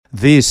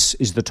This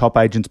is the Top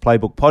Agents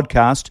Playbook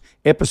Podcast,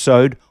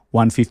 episode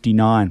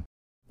 159.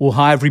 Well,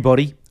 hi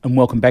everybody, and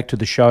welcome back to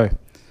the show.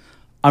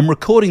 I'm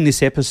recording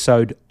this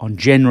episode on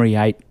January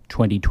 8,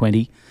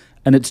 2020,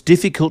 and it's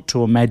difficult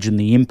to imagine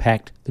the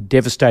impact the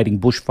devastating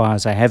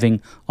bushfires are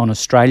having on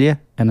Australia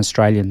and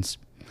Australians.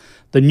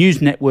 The news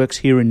networks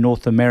here in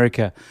North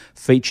America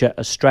feature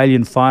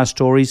Australian fire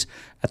stories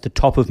at the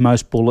top of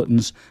most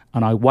bulletins,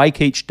 and I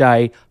wake each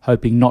day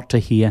hoping not to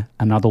hear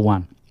another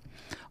one.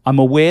 I'm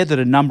aware that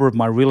a number of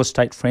my real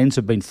estate friends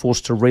have been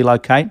forced to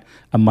relocate,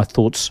 and my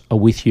thoughts are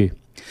with you.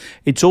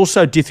 It's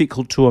also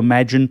difficult to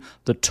imagine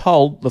the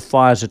toll the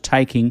fires are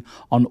taking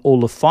on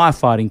all the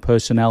firefighting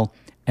personnel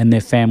and their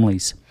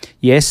families.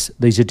 Yes,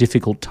 these are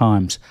difficult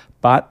times,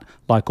 but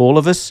like all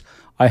of us,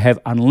 I have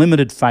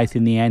unlimited faith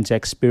in the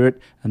Anzac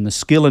spirit and the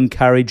skill and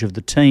courage of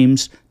the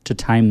teams to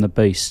tame the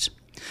beast.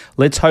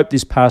 Let's hope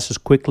this passes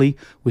quickly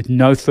with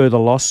no further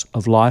loss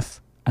of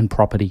life and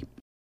property.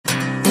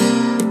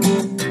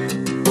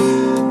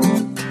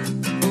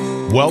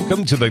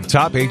 Welcome to the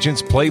Top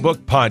Agents Playbook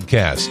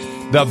Podcast,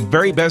 the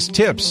very best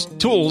tips,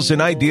 tools,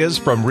 and ideas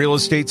from real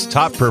estate's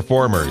top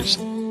performers.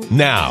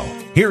 Now,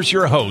 here's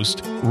your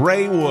host,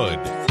 Ray Wood.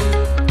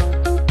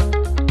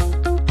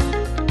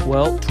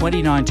 Well,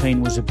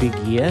 2019 was a big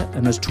year,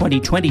 and as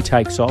 2020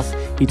 takes off,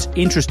 it's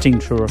interesting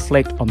to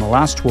reflect on the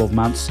last 12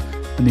 months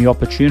and the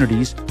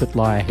opportunities that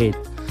lie ahead.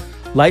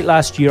 Late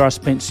last year, I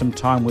spent some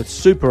time with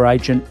super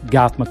agent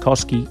Garth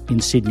McCoskey in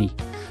Sydney.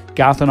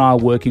 Garth and I are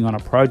working on a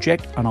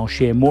project, and I'll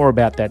share more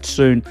about that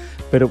soon,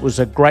 but it was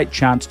a great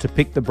chance to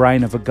pick the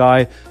brain of a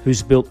guy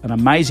who's built an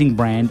amazing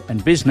brand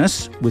and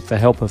business, with the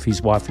help of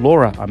his wife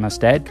Laura, I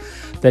must add,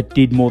 that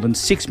did more than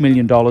 $6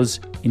 million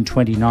in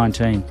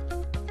 2019.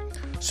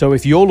 So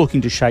if you're looking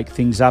to shake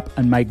things up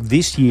and make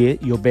this year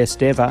your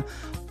best ever,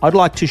 I'd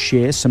like to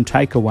share some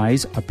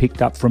takeaways I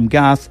picked up from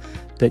Garth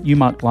that you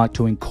might like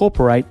to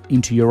incorporate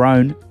into your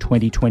own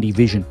 2020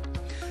 vision.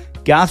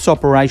 Garth's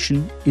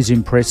operation is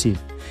impressive.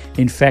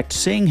 In fact,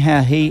 seeing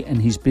how he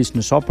and his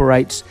business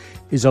operates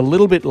is a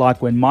little bit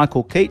like when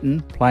Michael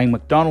Keaton, playing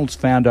McDonald's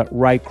founder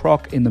Ray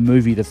Kroc in the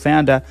movie The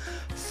Founder,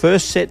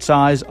 first sets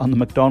eyes on the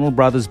McDonald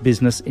Brothers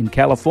business in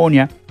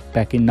California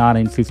back in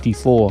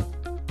 1954.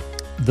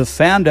 The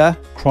Founder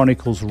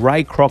chronicles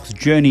Ray Kroc's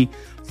journey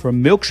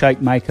from milkshake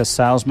maker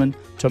salesman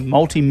to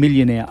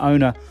multi-millionaire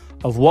owner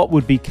of what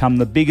would become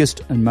the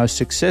biggest and most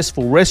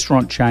successful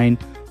restaurant chain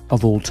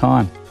of all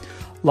time.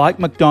 Like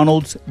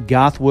McDonald's,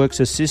 Garth works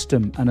a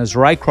system, and as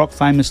Ray Kroc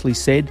famously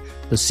said,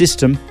 the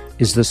system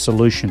is the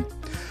solution.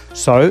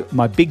 So,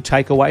 my big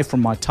takeaway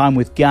from my time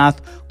with Garth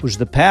was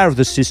the power of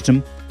the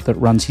system that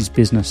runs his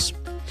business.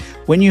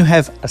 When you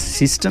have a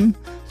system,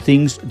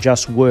 things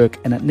just work,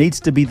 and it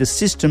needs to be the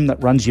system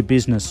that runs your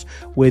business,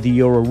 whether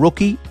you're a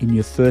rookie in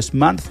your first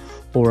month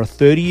or a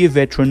 30-year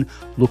veteran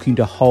looking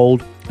to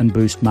hold and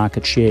boost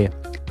market share.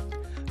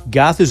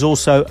 Garth is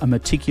also a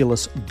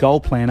meticulous goal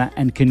planner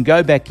and can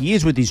go back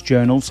years with his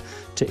journals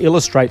to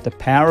illustrate the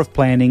power of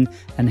planning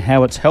and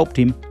how it's helped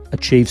him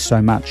achieve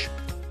so much.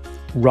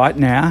 Right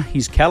now,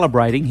 he's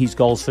calibrating his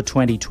goals for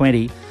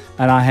 2020,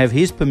 and I have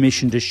his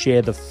permission to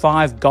share the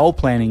 5 goal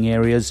planning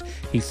areas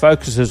he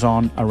focuses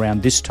on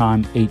around this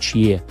time each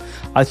year.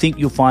 I think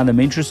you'll find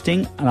them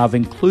interesting, and I've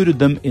included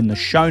them in the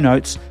show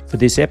notes for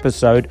this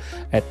episode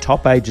at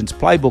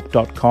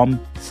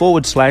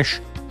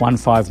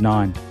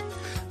topagentsplaybook.com/159.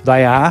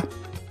 They are,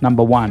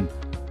 number 1,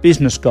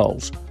 business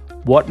goals.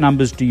 What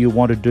numbers do you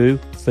want to do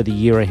for the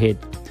year ahead?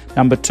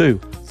 Number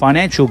 2,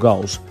 financial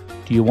goals.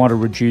 Do you want to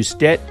reduce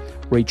debt,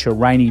 reach a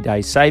rainy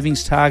day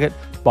savings target,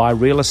 buy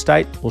real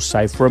estate, or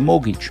save for a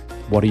mortgage?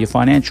 What are your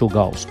financial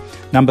goals?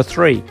 Number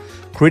 3,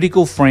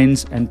 critical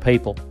friends and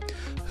people.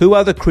 Who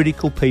are the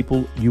critical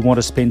people you want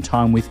to spend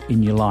time with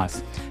in your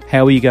life?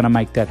 How are you going to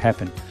make that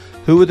happen?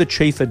 Who are the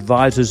chief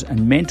advisors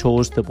and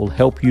mentors that will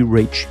help you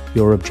reach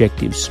your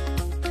objectives?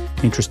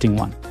 Interesting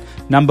one.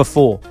 Number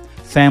 4,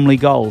 family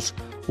goals.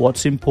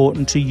 What's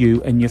important to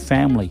you and your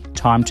family?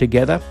 Time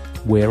together,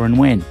 where and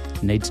when?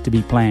 Needs to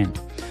be planned.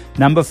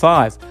 Number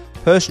 5,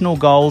 personal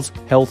goals,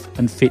 health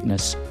and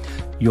fitness.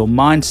 Your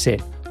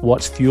mindset.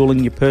 What's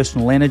fueling your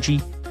personal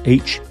energy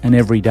each and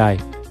every day?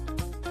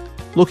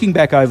 Looking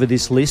back over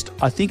this list,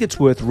 I think it's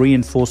worth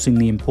reinforcing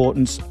the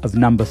importance of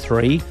number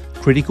 3,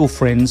 critical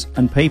friends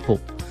and people.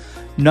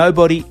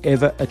 Nobody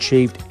ever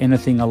achieved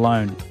anything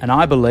alone, and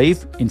I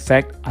believe, in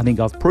fact, I think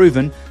I've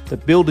proven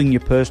that building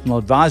your personal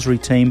advisory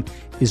team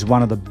is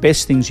one of the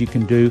best things you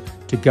can do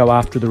to go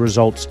after the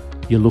results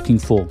you're looking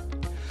for.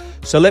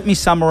 So let me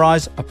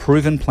summarize a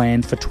proven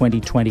plan for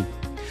 2020.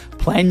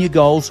 Plan your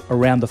goals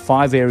around the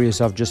 5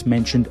 areas I've just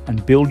mentioned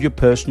and build your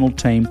personal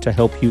team to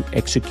help you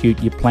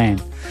execute your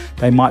plan.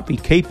 They might be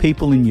key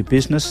people in your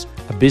business,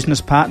 a business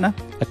partner,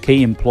 a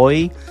key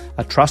employee,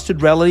 a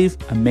trusted relative,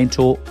 a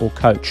mentor or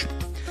coach.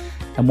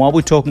 And while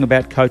we're talking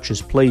about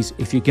coaches, please,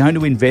 if you're going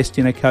to invest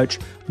in a coach,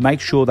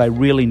 make sure they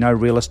really know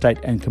real estate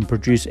and can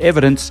produce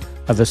evidence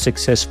of a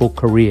successful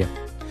career.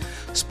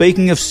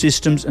 Speaking of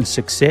systems and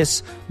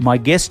success, my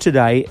guest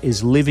today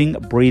is living,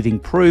 breathing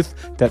proof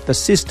that the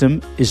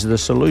system is the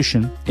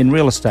solution in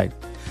real estate.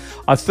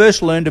 I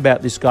first learned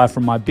about this guy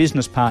from my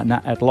business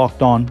partner at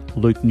Locked On,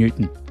 Luke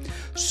Newton.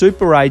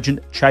 Super agent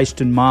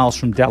Chasten Miles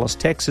from Dallas,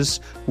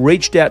 Texas,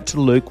 reached out to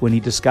Luke when he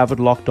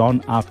discovered Locked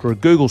On after a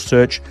Google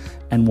search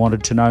and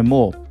wanted to know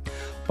more.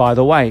 By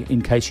the way,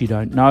 in case you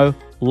don't know,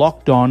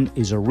 Locked On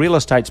is a real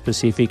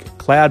estate-specific,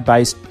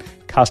 cloud-based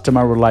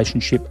customer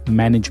relationship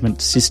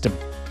management system.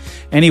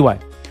 Anyway,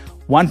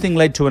 one thing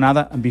led to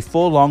another, and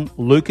before long,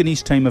 Luke and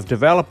his team of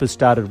developers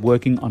started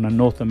working on a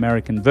North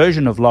American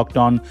version of Locked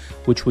On,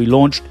 which we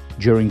launched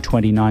during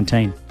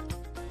 2019.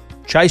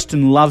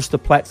 Chasten loves the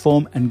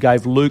platform and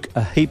gave Luke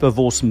a heap of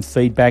awesome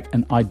feedback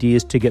and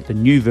ideas to get the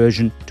new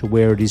version to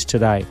where it is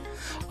today.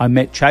 I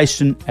met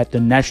Chasten at the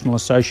National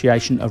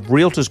Association of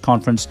Realtors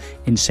Conference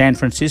in San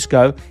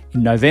Francisco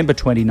in November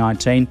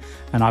 2019,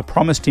 and I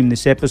promised him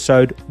this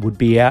episode would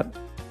be out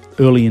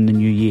early in the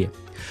new year.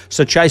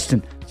 So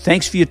Chasten,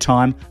 thanks for your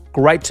time,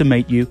 great to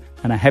meet you,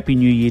 and a happy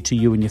new year to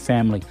you and your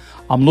family.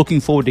 I'm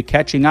looking forward to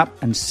catching up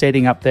and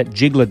setting up that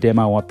Jiggler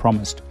demo I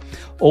promised.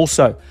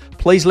 Also,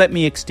 please let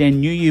me extend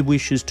New Year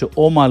wishes to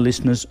all my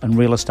listeners and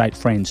real estate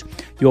friends.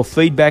 Your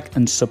feedback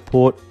and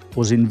support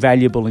was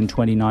invaluable in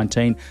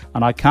 2019,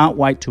 and I can't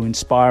wait to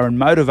inspire and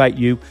motivate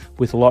you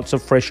with lots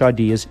of fresh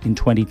ideas in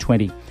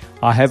 2020.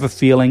 I have a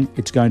feeling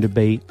it's going to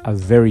be a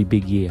very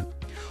big year.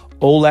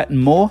 All that and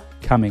more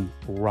coming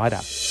right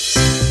up.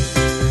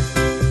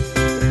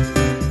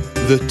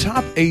 The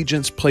Top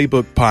Agents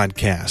Playbook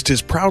podcast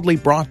is proudly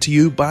brought to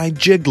you by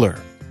Jiggler.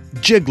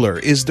 Jiggler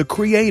is the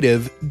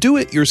creative,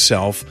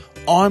 do-it-yourself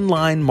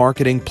online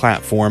marketing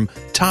platform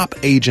top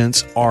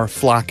agents are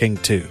flocking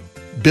to.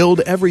 Build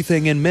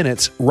everything in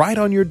minutes right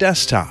on your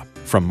desktop.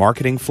 From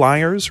marketing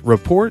flyers,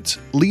 reports,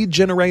 lead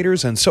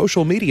generators, and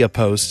social media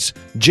posts,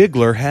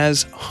 Jiggler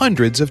has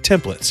hundreds of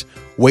templates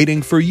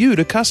waiting for you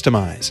to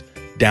customize,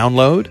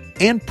 download,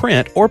 and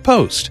print or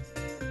post.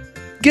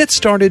 Get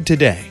started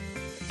today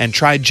and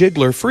try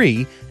Jiggler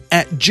free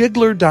at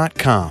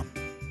Jiggler.com.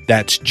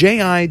 That's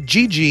Jigglar.com.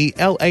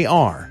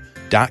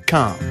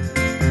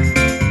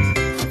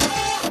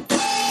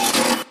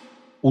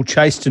 Well,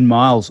 Chasten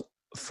Miles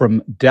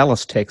from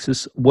Dallas,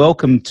 Texas,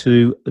 welcome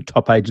to the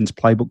Top Agents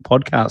Playbook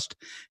podcast.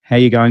 How are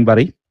you going,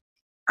 buddy?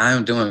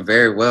 I'm doing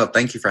very well.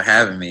 Thank you for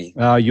having me.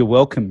 You're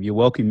welcome. You're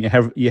welcome.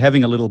 You're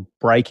having a little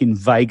break in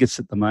Vegas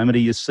at the moment. Are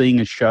you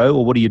seeing a show,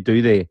 or what do you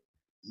do there?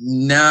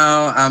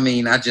 No, I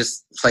mean, I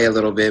just play a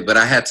little bit, but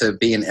I had to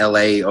be in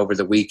LA over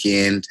the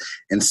weekend.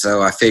 And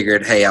so I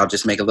figured, hey, I'll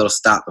just make a little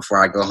stop before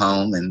I go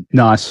home. And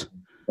nice.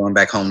 Going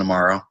back home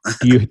tomorrow.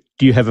 Do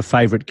you have a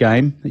favorite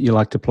game that you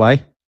like to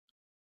play?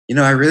 You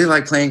know, I really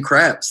like playing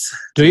craps.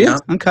 Do you?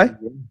 Okay.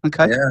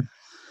 Yeah,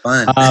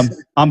 fun.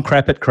 I'm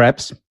crap at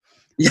craps.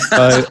 Yeah.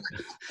 So,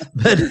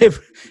 but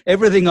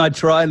everything I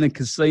try in the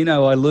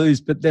casino, I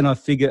lose. But then I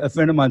figure, a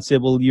friend of mine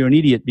said, well, you're an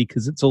idiot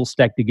because it's all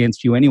stacked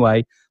against you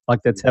anyway.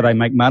 Like that's how they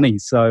make money.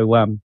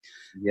 So,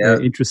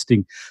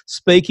 interesting.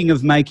 Speaking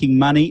of making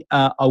money,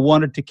 I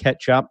wanted to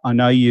catch up. I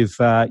know you've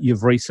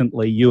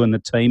recently, you and the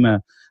team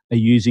are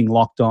using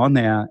Locked On,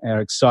 our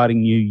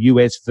exciting new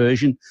US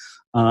version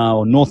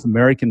or North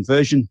American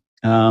version.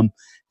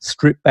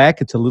 Stripped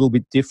back, it's a little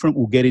bit different.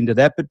 We'll get into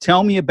that. But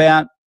tell me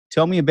about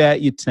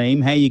your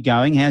team. How are you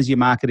going? How's your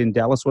market in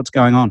Dallas? What's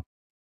going on?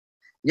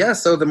 Yeah,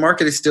 so the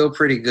market is still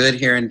pretty good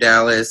here in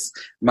Dallas.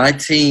 My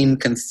team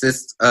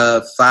consists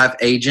of 5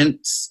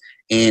 agents,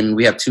 and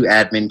we have 2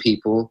 admin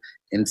people.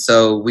 And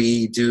so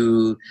we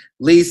do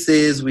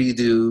leases, we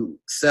do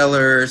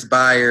sellers,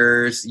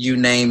 buyers, you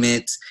name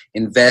it,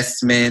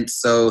 investments.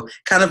 So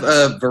kind of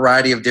a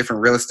variety of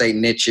different real estate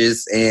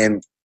niches,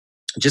 and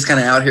just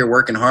kind of out here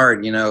working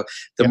hard. You know,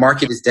 the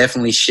market is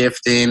definitely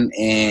shifting,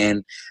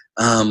 and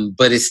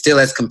but it's still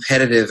as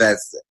competitive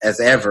as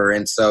ever.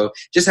 And so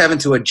just having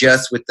to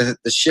adjust with the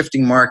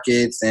shifting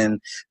markets and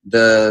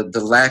the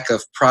lack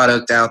of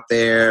product out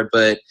there.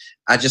 But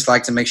I just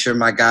like to make sure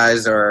my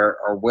guys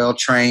are well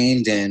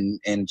trained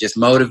and just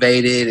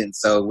motivated. And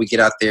so we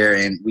get out there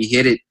and we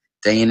hit it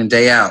day in and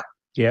day out.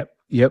 Yep.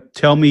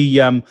 Tell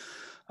me,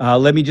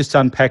 let me just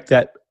unpack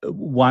that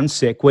one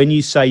sec. When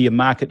you say your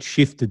market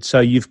shifted, so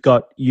you've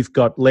got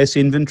less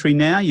inventory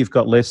now, you've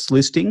got less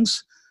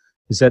listings.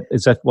 Is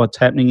that what's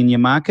happening in your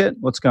market?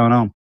 What's going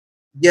on?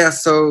 Yeah,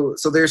 so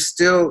there's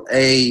still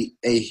a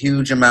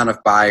huge amount of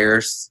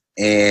buyers,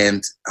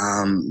 and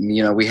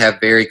you know, we have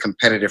very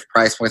competitive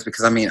price points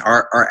because I mean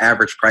our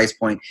average price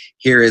point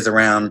here is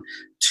around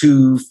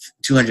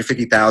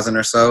 $250,000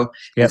 or so.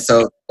 Yep. And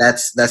so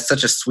that's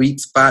such a sweet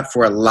spot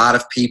for a lot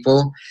of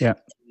people. Yeah.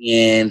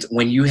 And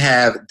when you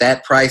have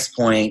that price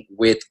point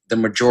with the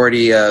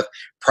majority of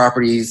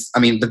properties,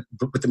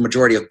 with the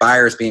majority of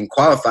buyers being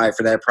qualified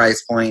for that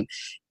price point,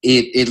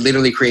 it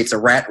literally creates a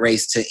rat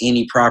race to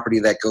any property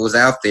that goes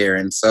out there.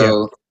 And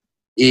so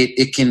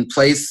it can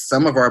place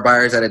some of our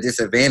buyers at a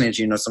disadvantage.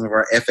 You know, some of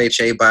our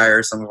FHA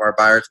buyers, some of our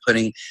buyers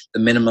putting the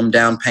minimum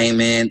down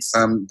payment,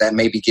 some that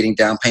may be getting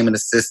down payment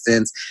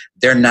assistance.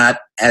 They're not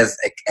as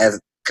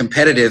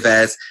competitive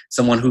as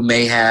someone who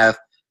may have,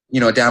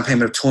 a down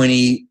payment of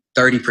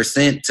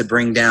 20-30% to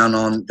bring down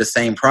on the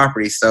same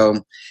property.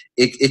 So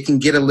it can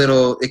get a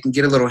little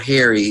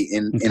hairy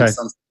in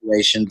some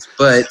situations,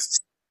 but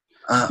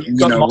you've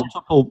got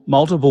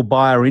multiple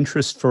buyer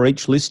interest for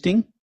each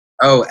listing.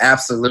 Oh,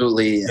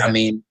 absolutely. Yeah. I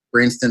mean, for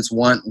instance,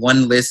 one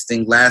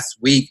listing last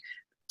week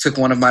took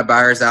one of my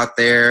buyers out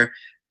there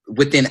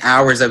within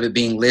hours of it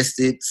being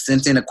listed,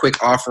 sent in a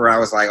quick offer. I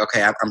was like,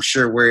 okay, I'm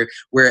sure we're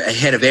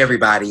ahead of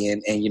everybody,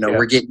 and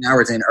we're getting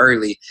ours in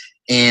early.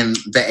 And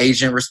the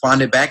agent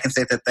responded back and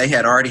said that they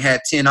had already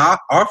had 10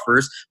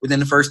 offers within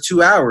the first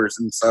 2 hours.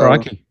 And so,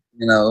 Crikey.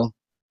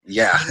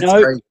 It's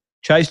crazy.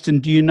 Chasten,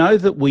 do you know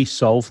that we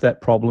solved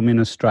that problem in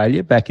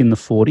Australia back in the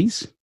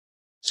 40s?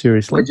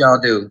 Seriously. What did y'all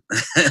do?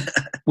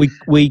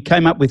 we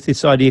came up with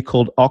this idea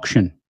called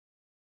auction.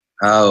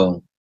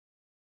 Oh.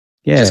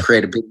 Yeah. Just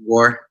create a big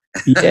war.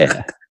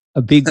 Yeah,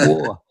 a big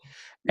war.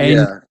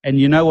 And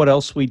you know what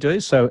else we do?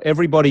 So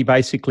everybody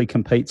basically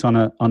competes on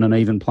an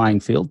even playing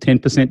field,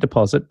 10%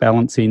 deposit,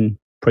 balance in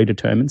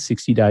predetermined,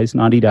 60 days,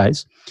 90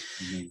 days.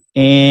 Mm-hmm.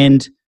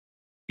 And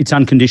it's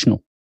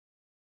unconditional.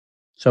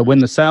 So when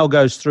the sale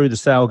goes through, the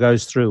sale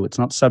goes through. It's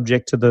not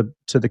subject to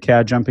the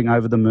cow jumping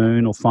over the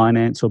moon or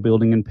finance or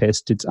building and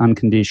pest. It's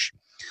unconditional.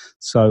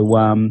 So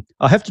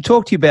I'll have to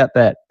talk to you about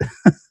that.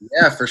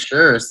 Yeah, for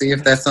sure. See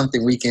if that's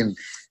something we can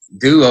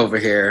do over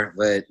here.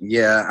 But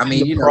yeah, I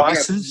mean, the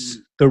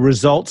prices, the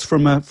results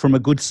from a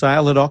good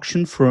sale at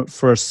auction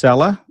for a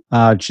seller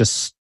are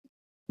just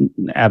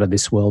out of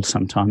this world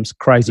sometimes.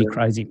 Crazy.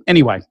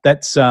 Anyway,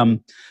 that's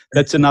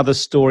another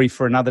story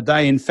for another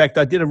day. In fact,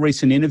 I did a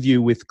recent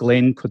interview with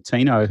Glenn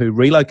Coutinho, who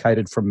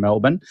relocated from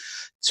Melbourne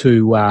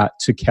to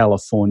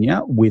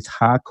California with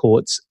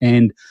Harcourts,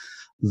 and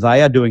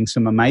they are doing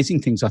some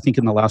amazing things. I think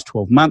in the last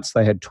 12 months,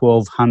 they had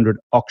 1,200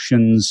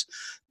 auctions.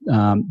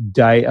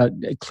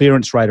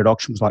 Clearance rate at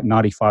auction was like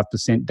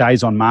 95%.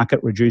 Days on market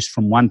reduced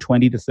from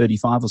 120 to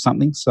 35 or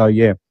something. So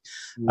yeah,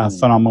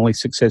 phenomenally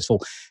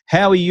successful.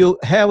 How are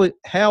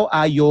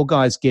your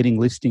guys getting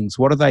listings?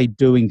 What are they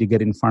doing to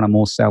get in front of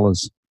more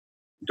sellers?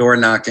 Door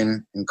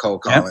knocking and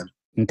cold calling.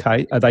 Yep.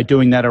 Okay. Are they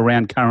doing that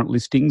around current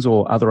listings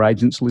or other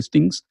agents'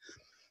 listings?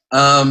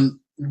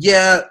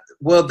 Yeah.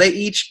 Well, they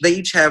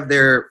each have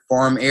their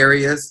farm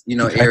areas,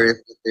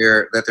 areas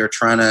that they're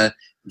trying to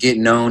get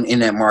known in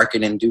that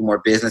market and do more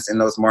business in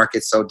those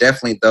markets. So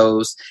definitely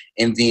those.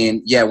 And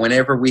then,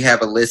 whenever we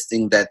have a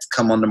listing that's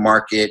come on the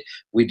market,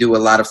 we do a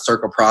lot of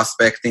circle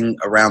prospecting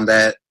around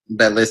that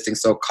listing.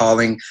 So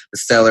calling the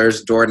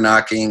sellers, door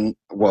knocking,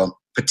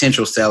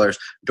 potential sellers,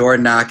 door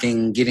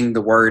knocking, getting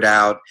the word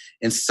out.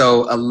 And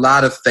so a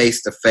lot of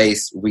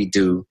face-to-face we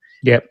do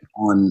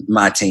on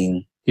my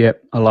team.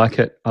 Yep, I like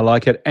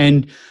it.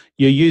 And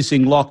you're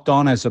using Locked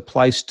On as a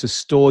place to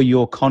store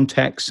your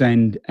contacts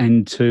and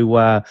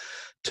to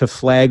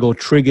flag or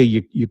trigger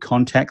your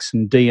contacts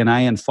and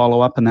DNA and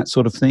follow up and that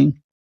sort of thing?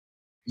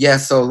 Yeah,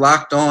 so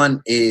Locked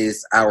On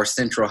is our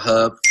central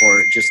hub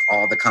for just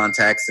all the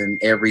contacts and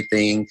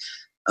everything.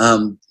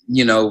 When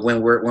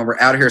we're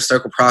out here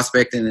circle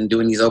prospecting and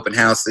doing these open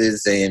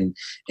houses and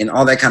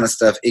all that kind of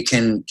stuff, it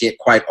can get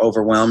quite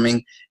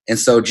overwhelming. And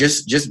so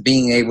just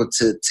being able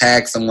to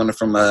tag someone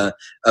from a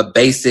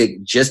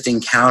basic just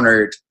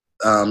encountered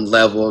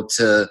level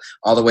to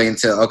all the way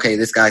into, okay,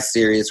 this guy's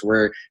serious.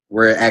 We're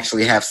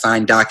actually have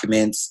signed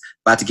documents,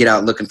 about to get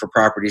out looking for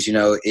properties.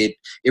 It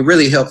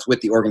really helps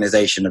with the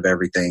organization of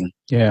everything.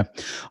 Yeah,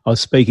 I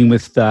was speaking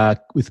with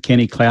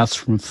Kenny Klaus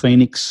from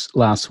Phoenix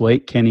last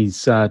week.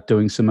 Kenny's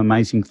doing some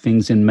amazing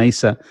things in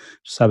Mesa,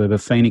 suburb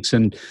of Phoenix,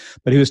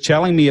 but he was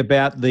telling me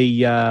about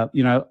the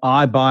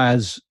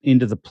iBuyers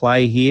into the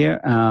play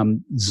here.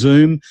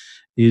 Zoom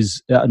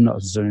is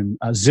not Zoom,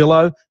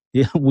 Zillow.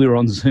 Yeah, we're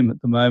on Zoom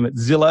at the moment.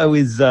 Zillow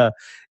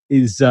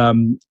is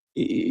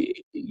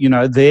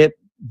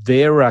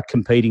they're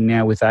competing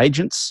now with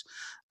agents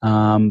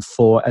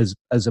for as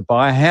a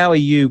buyer. How are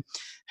you?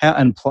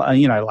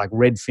 Like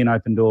Redfin,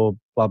 Open Door,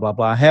 blah blah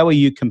blah. How are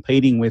you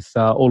competing with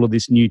all of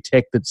this new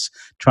tech that's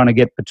trying to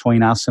get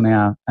between us and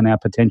our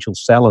potential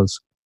sellers?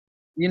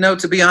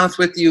 To be honest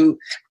with you,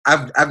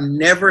 I've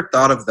never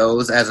thought of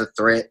those as a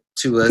threat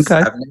to us. Okay.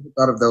 I've never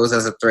thought of those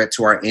as a threat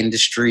to our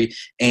industry.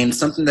 And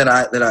something that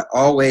I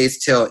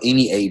always tell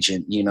any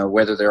agent,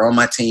 whether they're on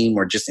my team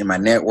or just in my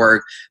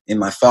network, in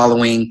my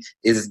following,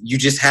 is you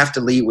just have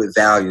to lead with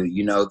value.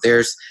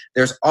 There's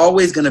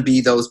always going to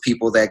be those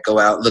people that go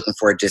out looking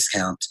for a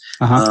discount.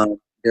 Uh-huh.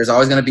 There's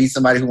always going to be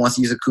somebody who wants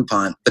to use a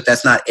coupon, but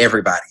that's not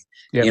everybody.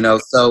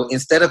 Yep. So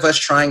instead of us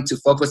trying to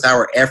focus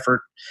our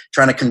effort,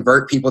 trying to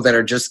convert people that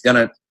are just going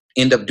to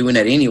end up doing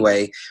that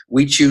anyway,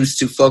 we choose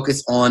to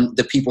focus on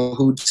the people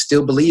who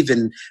still believe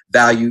in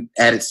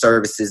value-added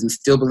services and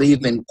still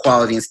believe in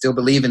quality and still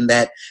believe in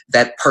that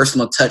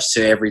personal touch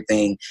to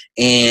everything.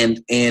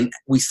 And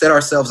we set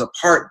ourselves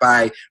apart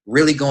by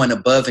really going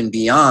above and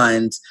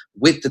beyond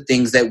with the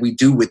things that we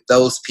do with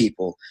those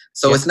people.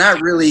 So It's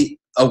not really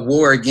a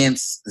war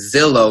against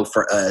Zillow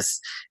for us.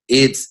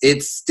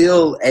 It's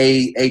still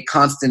a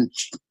constant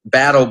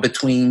battle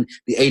between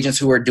the agents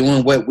who are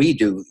doing what we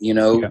do.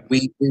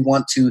 We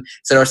want to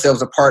set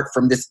ourselves apart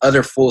from this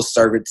other full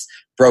service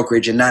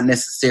brokerage and not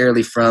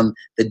necessarily from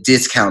the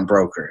discount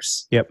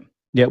brokers. Yep.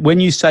 Yeah. When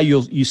you say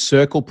you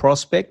circle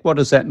prospect, what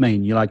does that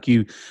mean? You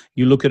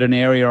look at an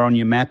area on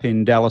your map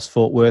in Dallas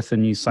Fort Worth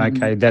and you say,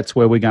 okay, that's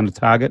where we're going to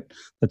target.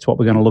 That's what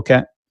we're going to look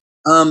at.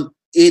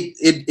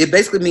 It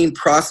basically means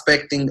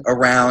prospecting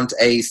around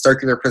a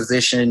circular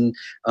position,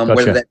 Gotcha.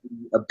 whether that be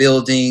a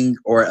building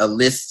or a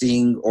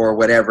listing or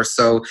whatever.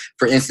 So,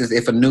 for instance,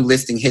 if a new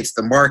listing hits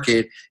the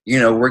market,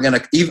 we're going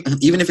to,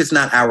 even if it's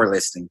not our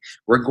listing,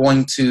 we're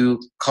going to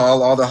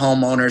call all the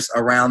homeowners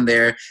around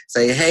there,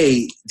 say,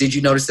 hey, did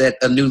you notice that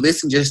a new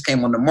listing just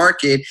came on the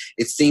market?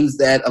 It seems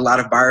that a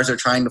lot of buyers are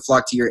trying to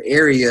flock to your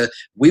area.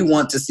 We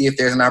want to see if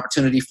there's an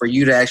opportunity for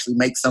you to actually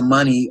make some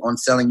money on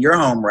selling your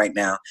home right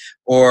now.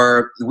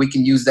 Or we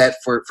can use that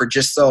for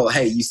just sold.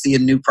 Hey, you see a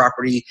new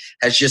property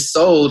has just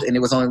sold and it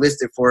was only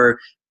listed for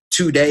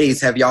 2 days.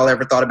 Have y'all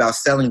ever thought about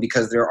selling?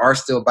 Because there are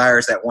still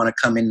buyers that want to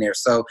come in there.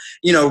 So,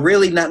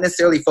 really not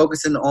necessarily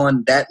focusing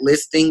on that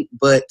listing,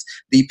 but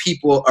the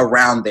people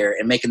around there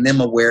and making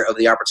them aware of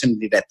the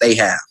opportunity that they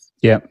have.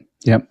 Yep.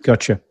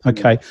 Gotcha.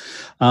 Okay.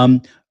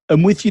 And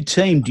with your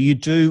team,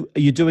 are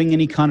you doing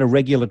any kind of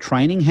regular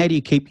training? How do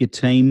you keep your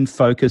team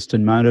focused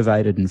and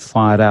motivated and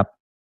fired up?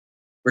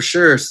 For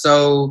sure.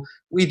 So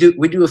we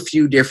do a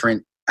few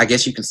different, I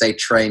guess you can say,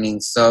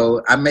 trainings.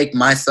 So I make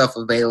myself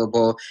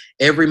available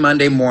every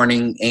Monday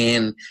morning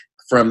and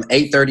from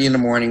 8:30 in the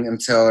morning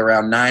until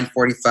around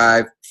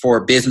 9:45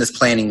 for business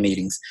planning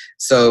meetings.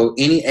 So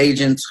any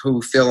agents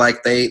who feel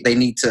like they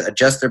need to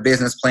adjust their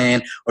business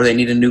plan or they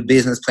need a new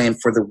business plan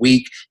for the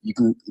week, you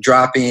can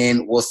drop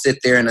in. We'll sit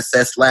there and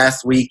assess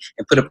last week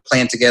and put a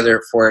plan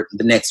together for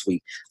the next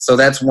week. So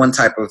that's one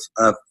type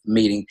of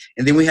meeting.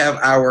 And then we have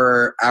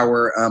our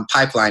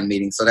pipeline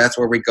meeting. So that's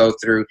where we go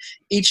through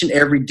each and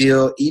every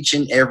deal, each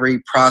and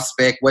every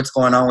prospect, what's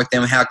going on with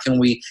them, how can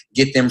we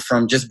get them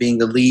from just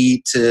being a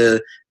lead to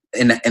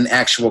an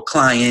actual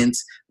client.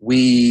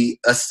 We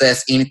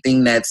assess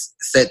anything that's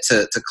set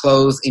to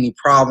close, any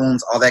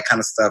problems, all that kind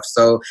of stuff.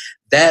 So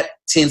that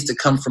tends to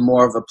come from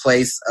more of a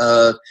place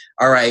of,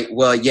 all right,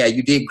 well, yeah,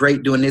 you did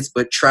great doing this,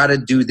 but try to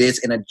do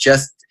this and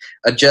adjust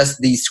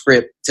the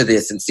script to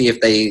this and see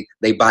if they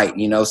bite,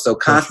 So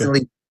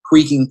constantly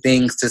tweaking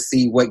things to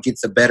see what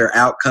gets a better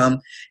outcome.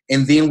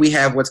 And then we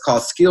have what's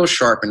called skill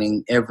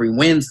sharpening every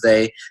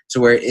Wednesday, to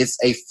where it's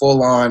a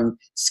full-on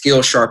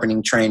skill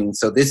sharpening training.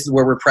 So this is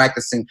where we're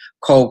practicing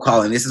cold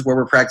calling. This is where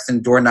we're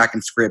practicing door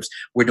knocking scripts.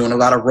 We're doing a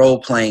lot of role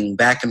playing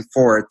back and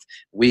forth.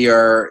 We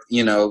are,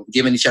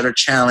 giving each other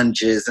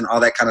challenges and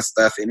all that kind of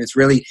stuff. And it's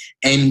really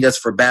aiming us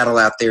for battle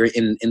out there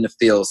in the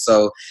field.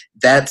 So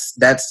that's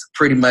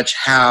pretty much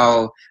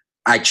how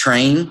I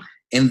train.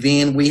 And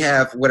then we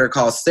have what are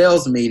called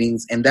sales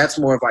meetings, and that's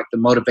more of like the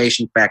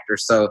motivation factor.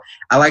 So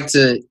I like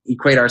to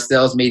equate our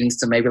sales meetings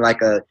to maybe like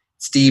a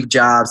Steve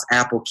Jobs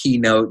Apple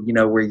keynote,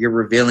 where you're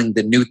revealing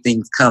the new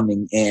things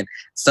coming and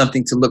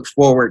something to look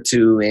forward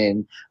to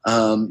and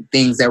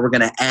things that we're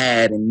going to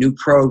add and new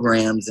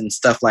programs and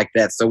stuff like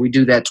that. So we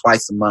do that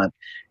twice a month.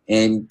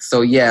 And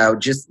so, yeah,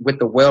 just with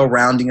the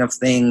well-rounding of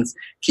things,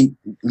 we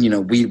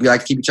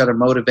like to keep each other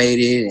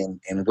motivated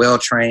and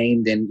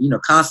well-trained and,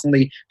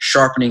 constantly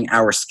sharpening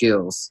our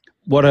skills.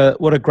 What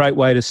a great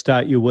way to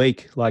start your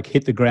week. Like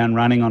hit the ground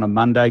running on a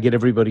Monday, get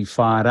everybody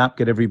fired up,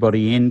 get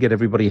everybody in, get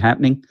everybody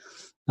happening.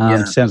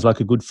 Sounds like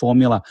a good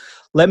formula.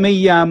 Let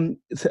me, and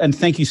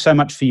thank you so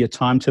much for your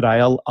time today.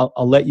 I'll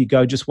let you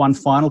go. Just one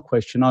final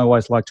question. I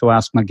always like to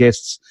ask my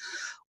guests,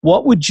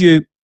 how would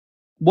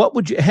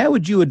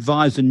you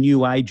advise a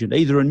new agent,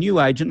 either a new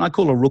agent, I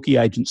call a rookie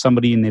agent,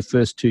 somebody in their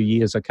first 2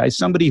 years, okay,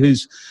 somebody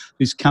who's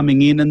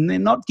coming in and they're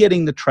not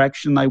getting the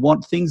traction they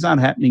want, things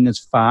aren't happening as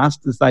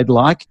fast as they'd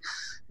like.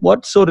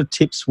 What sort of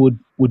tips would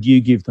you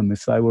give them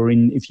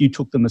if you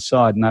took them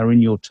aside and they were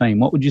in your team?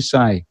 What would you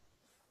say?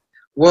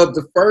 Well,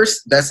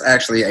 that's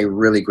actually a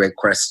really great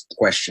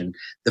question.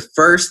 The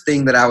first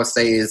thing that I would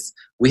say is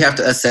we have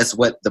to assess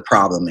what the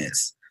problem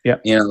is. Yeah.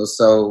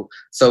 So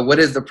what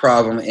is the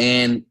problem?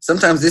 And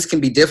sometimes this can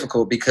be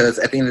difficult because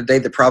at the end of the day,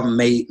 the problem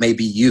may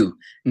be you.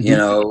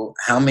 Mm-hmm.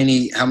 How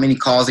many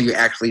calls are you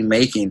actually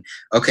making?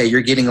 Okay,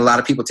 you're getting a lot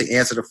of people to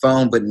answer the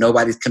phone, but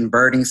nobody's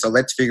converting. So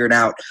let's figure it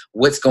out.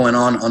 What's going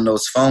on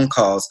those phone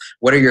calls?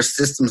 What are your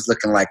systems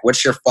looking like?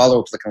 What's your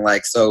follow-up looking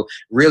like? So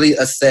really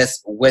assess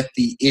what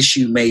the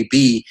issue may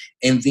be,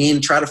 and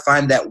then try to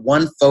find that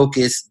one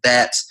focus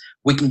that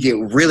we can get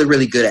really,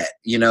 really good at.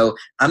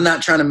 I'm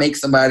not trying to make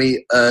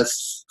somebody a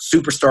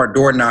superstar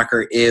door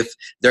knocker if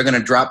they're going to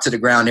drop to the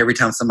ground every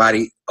time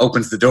somebody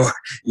opens the door.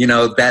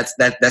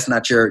 That's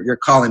not your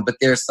calling. But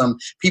there's some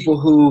people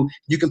who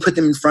you can put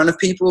them in front of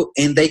people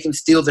and they can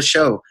steal the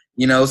show.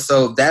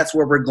 So that's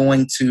where we're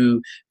going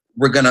to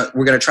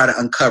try to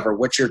uncover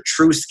what your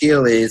true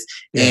skill is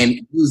and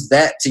use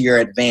that to your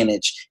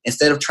advantage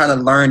instead of trying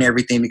to learn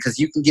everything, because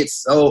you can get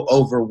so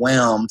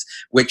overwhelmed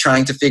with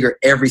trying to figure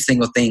every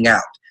single thing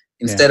out.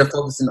 instead of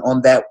focusing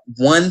on that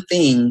one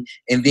thing.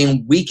 And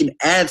then we can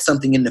add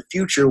something in the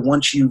future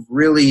once you've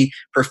really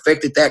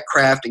perfected that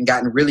craft and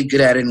gotten really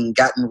good at it and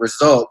gotten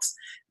results.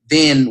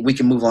 Then we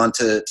can move on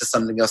to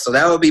something else. So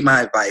that would be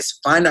my advice.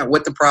 Find out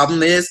what the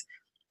problem is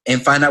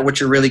and find out what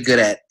you're really good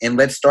at. And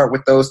let's start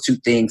with those two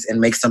things and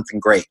make something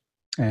great.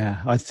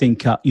 Yeah, I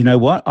think, you know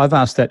what? I've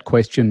asked that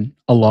question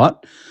a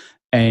lot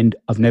and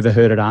I've never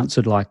heard it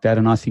answered like that.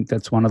 And I think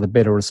that's one of the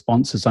better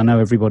responses. I know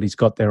everybody's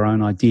got their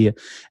own idea.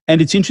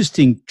 And it's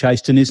interesting,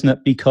 Jason, isn't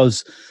it?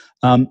 Because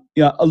you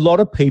know, a lot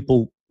of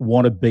people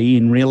want to be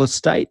in real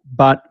estate,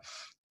 but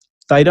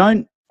they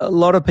don't. A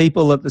lot of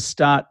people at the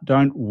start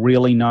don't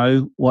really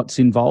know what's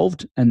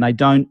involved, and they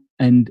don't.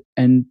 And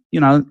you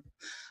know,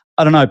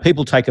 I don't know.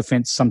 People take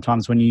offense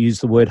sometimes when you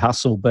use the word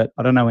hustle, but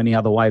I don't know any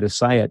other way to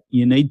say it.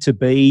 You need to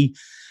be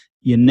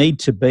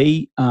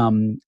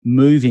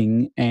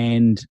moving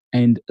and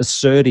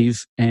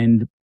assertive,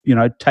 and you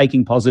know,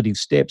 taking positive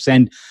steps.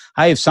 And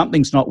hey, if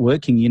something's not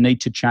working, you need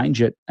to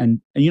change it.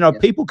 And you know,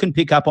 people can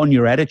pick up on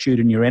your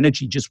attitude and your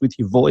energy just with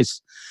your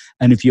voice.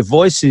 And if your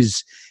voice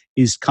is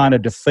kind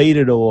of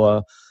defeated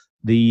or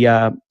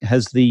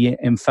has the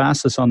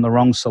emphasis on the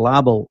wrong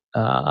syllable,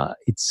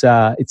 it's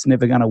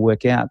never going to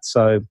work out.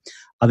 So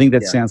I think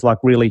that sounds like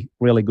really,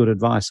 really good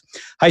advice.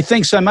 Hey,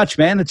 thanks so much,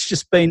 man. It's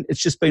just been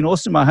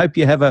awesome. I hope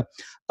you have a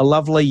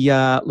lovely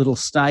little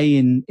stay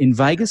in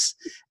Vegas,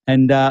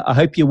 and I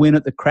hope you win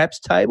at the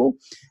craps table.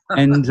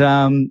 And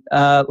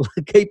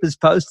keep us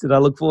posted. I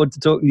look forward to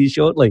talking to you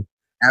shortly.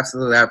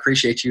 Absolutely. I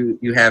appreciate you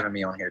having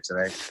me on here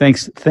today.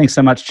 Thanks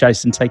so much,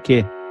 Jason. Take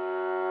care.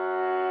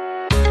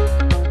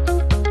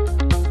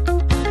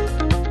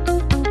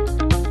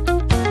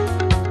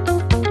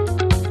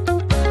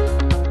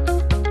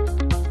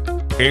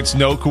 It's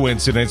no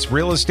coincidence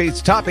real estate's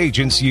top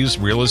agents use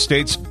real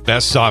estate's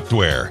best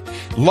software.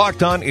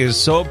 Locked On is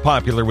so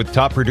popular with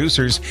top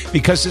producers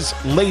because it's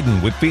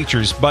laden with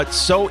features but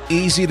so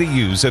easy to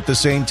use at the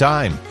same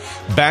time.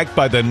 Backed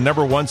by the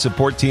 #1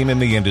 support team in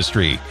the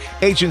industry,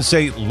 agents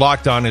say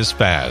Locked On is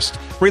fast,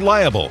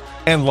 reliable,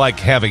 and like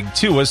having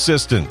two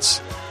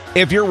assistants.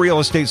 If your real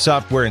estate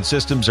software and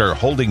systems are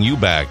holding you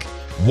back,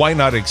 why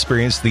not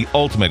experience the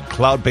ultimate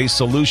cloud-based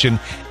solution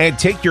and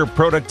take your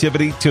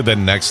productivity to the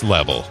next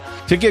level?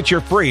 To get your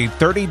free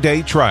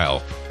 30-day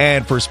trial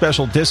and for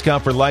special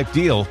discount for life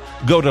deal,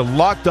 go to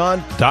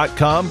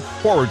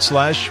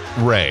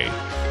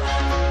lockedon.com/Ray.